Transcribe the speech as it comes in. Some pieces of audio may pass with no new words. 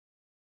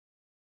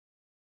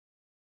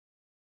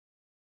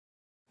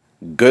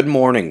Good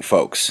morning,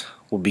 folks.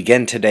 We'll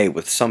begin today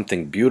with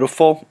something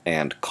beautiful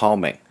and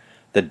calming.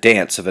 The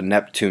dance of a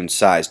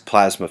Neptune-sized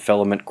plasma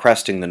filament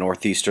cresting the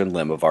northeastern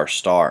limb of our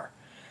star.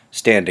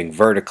 Standing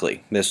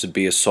vertically, this would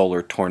be a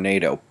solar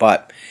tornado,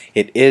 but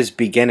it is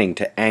beginning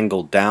to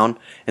angle down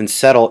and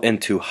settle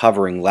into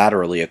hovering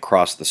laterally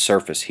across the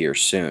surface here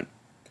soon.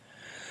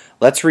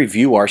 Let's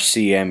review our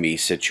CME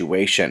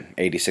situation.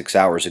 86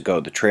 hours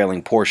ago, the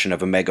trailing portion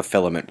of a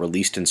megafilament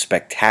released in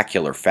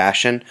spectacular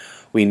fashion.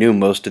 We knew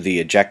most of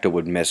the ejecta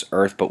would miss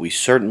Earth, but we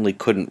certainly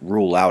couldn't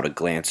rule out a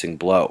glancing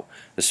blow,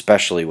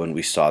 especially when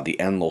we saw the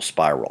Enlil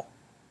spiral.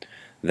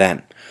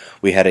 Then,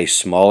 we had a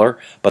smaller,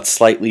 but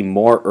slightly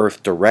more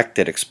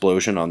Earth-directed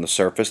explosion on the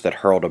surface that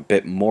hurled a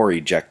bit more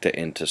ejecta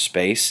into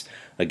space,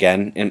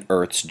 again in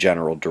Earth's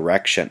general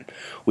direction.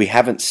 We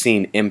haven't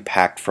seen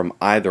impact from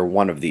either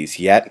one of these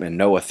yet, and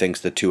NOAA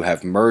thinks the two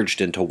have merged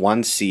into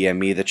one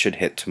CME that should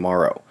hit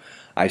tomorrow.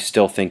 I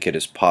still think it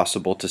is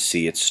possible to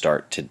see it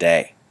start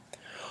today.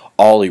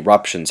 All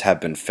eruptions have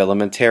been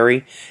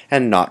filamentary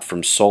and not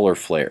from solar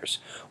flares.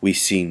 We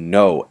see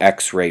no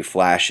X-ray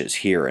flashes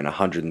here in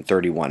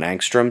 131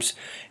 angstroms,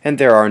 and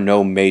there are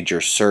no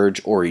major surge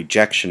or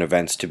ejection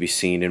events to be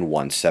seen in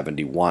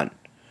 171.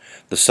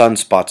 The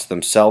sunspots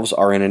themselves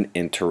are in an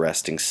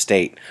interesting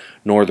state.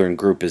 Northern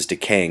group is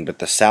decaying, but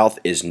the south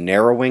is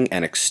narrowing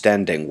and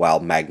extending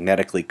while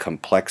magnetically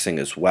complexing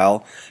as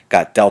well.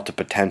 Got delta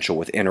potential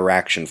with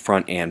interaction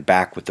front and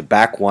back with the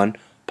back one,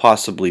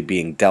 possibly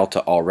being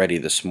delta already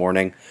this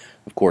morning.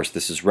 Of course,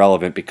 this is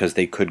relevant because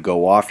they could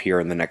go off here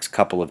in the next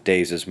couple of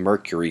days as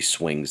Mercury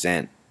swings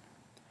in.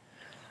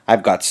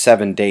 I've got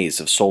 7 days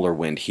of solar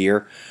wind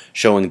here,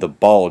 showing the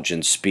bulge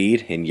in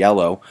speed in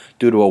yellow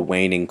due to a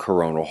waning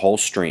coronal hole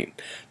stream.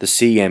 The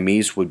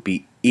CMEs would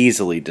be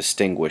easily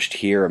distinguished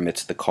here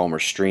amidst the calmer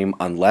stream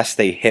unless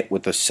they hit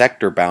with a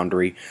sector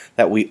boundary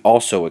that we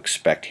also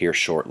expect here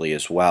shortly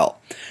as well.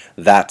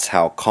 That's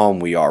how calm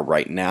we are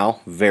right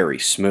now, very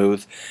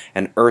smooth,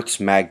 and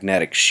Earth's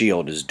magnetic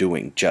shield is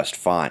doing just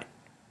fine.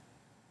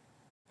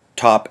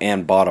 Top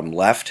and bottom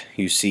left,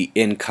 you see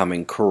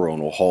incoming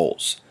coronal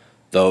holes.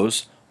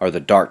 Those are the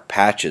dark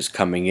patches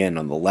coming in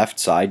on the left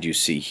side you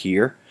see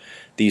here.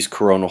 These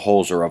coronal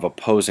holes are of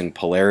opposing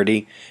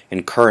polarity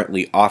and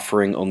currently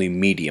offering only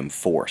medium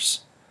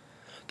force.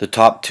 The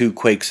top two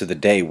quakes of the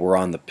day were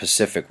on the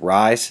Pacific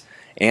Rise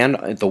and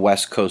at the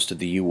west coast of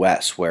the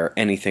US, where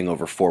anything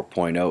over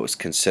 4.0 is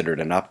considered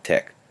an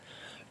uptick.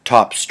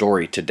 Top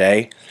story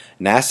today,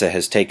 NASA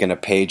has taken a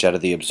page out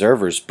of the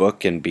Observer's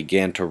book and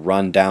began to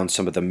run down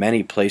some of the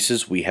many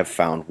places we have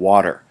found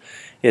water.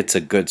 It's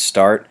a good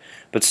start,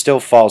 but still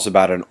falls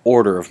about an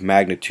order of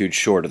magnitude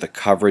short of the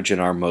coverage in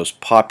our most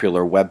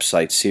popular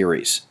website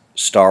series,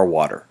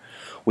 STARWATER.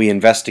 We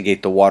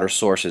investigate the water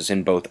sources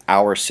in both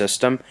our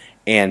system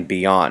and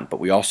beyond, but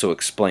we also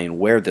explain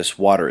where this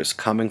water is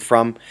coming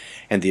from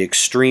and the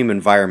extreme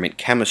environment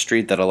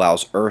chemistry that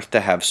allows Earth to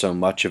have so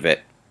much of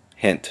it.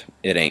 Hint,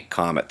 it ain't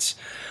comets.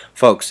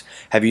 Folks,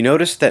 have you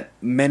noticed that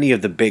many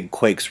of the big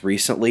quakes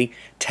recently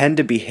tend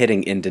to be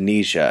hitting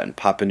Indonesia and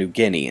Papua New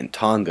Guinea and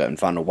Tonga and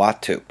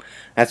Vanuatu?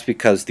 That's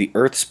because the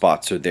Earth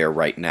spots are there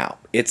right now.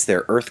 It's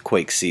their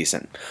earthquake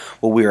season.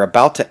 Well, we are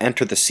about to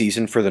enter the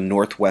season for the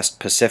Northwest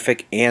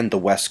Pacific and the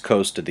west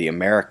coast of the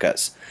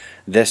Americas.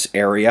 This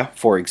area,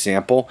 for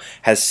example,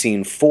 has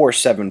seen 4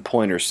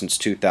 7-pointers since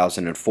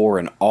 2004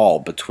 in all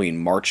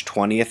between March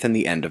 20th and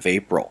the end of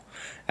April.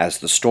 As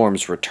the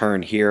storms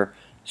return here,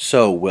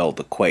 so will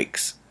the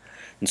quakes.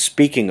 And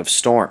speaking of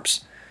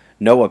storms,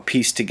 NOAA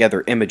pieced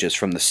together images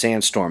from the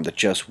sandstorm that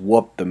just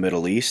whooped the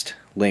Middle East.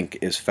 Link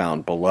is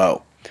found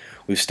below.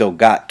 We've still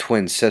got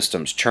twin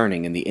systems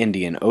churning in the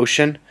Indian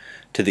Ocean.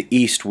 To the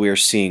east, we're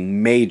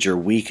seeing major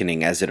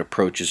weakening as it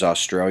approaches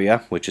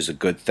Australia, which is a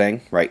good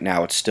thing. Right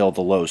now, it's still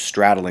the lows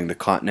straddling the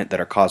continent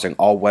that are causing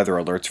all weather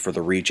alerts for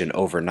the region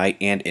overnight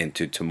and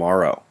into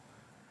tomorrow.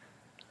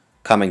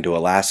 Coming to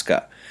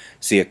Alaska,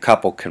 see a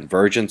couple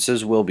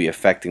convergences will be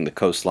affecting the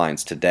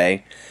coastlines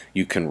today.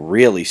 You can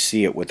really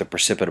see it with the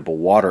precipitable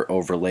water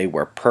overlay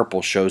where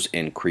purple shows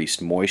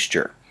increased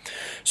moisture.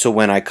 So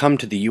when I come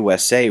to the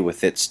USA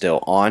with it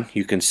still on,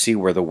 you can see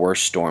where the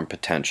worst storm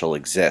potential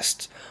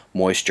exists.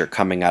 Moisture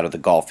coming out of the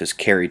Gulf is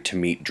carried to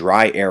meet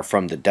dry air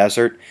from the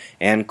desert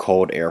and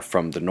cold air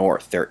from the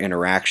north. Their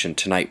interaction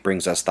tonight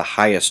brings us the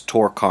highest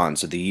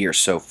torcons of the year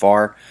so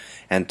far,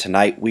 and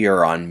tonight we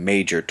are on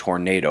major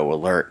tornado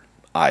alert.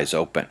 Eyes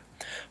open.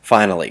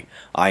 Finally,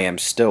 I am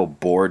still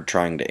bored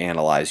trying to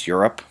analyze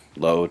Europe.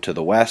 Low to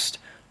the west,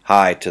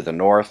 high to the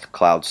north,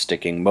 clouds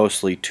sticking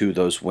mostly to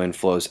those wind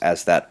flows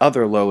as that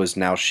other low is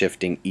now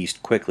shifting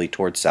east quickly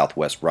towards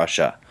southwest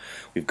Russia.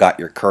 We've got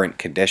your current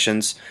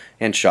conditions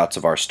and shots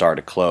of our star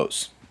to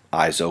close.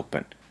 Eyes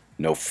open.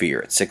 No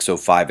fear. It's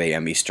 6:05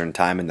 a.m. Eastern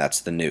Time, and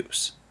that's the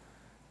news.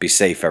 Be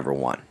safe,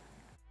 everyone.